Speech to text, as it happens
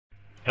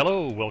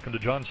Hello, welcome to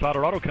John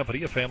Sauder Auto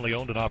Company, a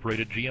family-owned and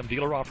operated GM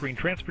dealer offering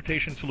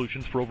transportation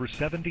solutions for over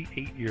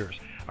 78 years.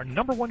 Our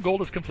number one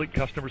goal is complete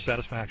customer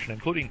satisfaction,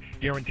 including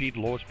guaranteed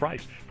lowest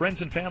price,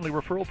 friends and family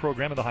referral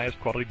program, and the highest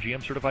quality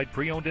GM-certified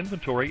pre-owned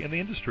inventory in the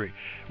industry.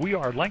 We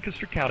are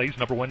Lancaster County's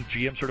number one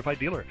GM-certified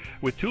dealer,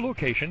 with 2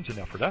 locations in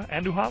Ephrata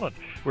and New Holland.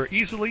 We're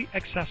easily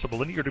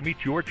accessible and eager to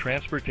meet your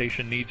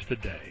transportation needs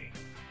today.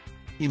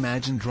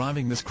 Imagine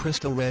driving this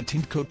crystal red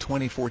Tintcoat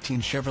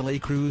 2014 Chevrolet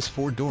Cruze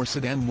 4-door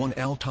sedan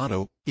 1L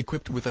Tato,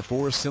 equipped with a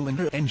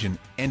 4-cylinder engine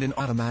and an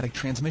automatic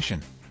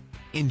transmission.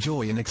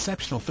 Enjoy an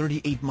exceptional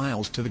 38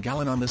 miles to the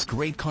gallon on this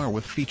great car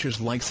with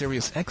features like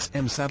Sirius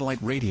Xm Satellite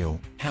Radio,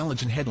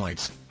 Halogen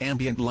Headlights,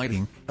 Ambient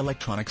Lighting,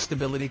 Electronic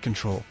Stability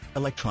Control,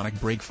 Electronic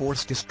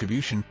Brakeforce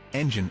Distribution,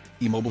 Engine,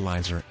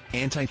 Immobilizer,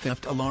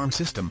 Anti-Theft Alarm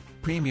System,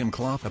 Premium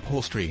Cloth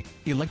Upholstery,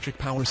 Electric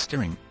Power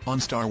Steering,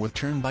 Onstar With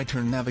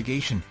Turn-By-Turn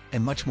Navigation,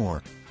 and much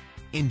more.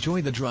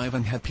 Enjoy the drive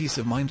and have peace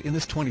of mind in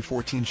this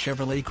 2014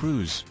 Chevrolet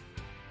Cruze.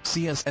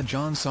 See us at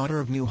John Sauder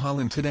of New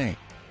Holland today.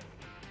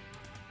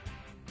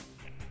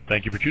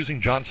 Thank you for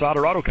choosing John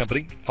Sauder Auto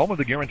Company, home of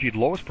the guaranteed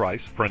lowest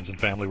price, friends and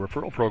family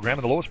referral program,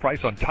 and the lowest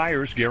price on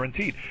tires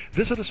guaranteed.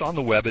 Visit us on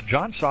the web at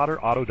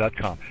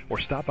johnsauderauto.com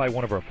or stop by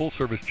one of our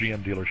full-service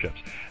GM dealerships.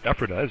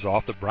 Ephrata is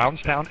off the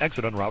Brownstown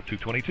exit on Route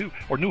 222,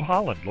 or New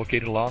Holland,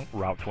 located along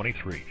Route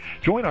 23.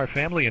 Join our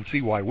family and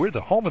see why we're the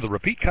home of the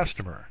repeat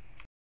customer.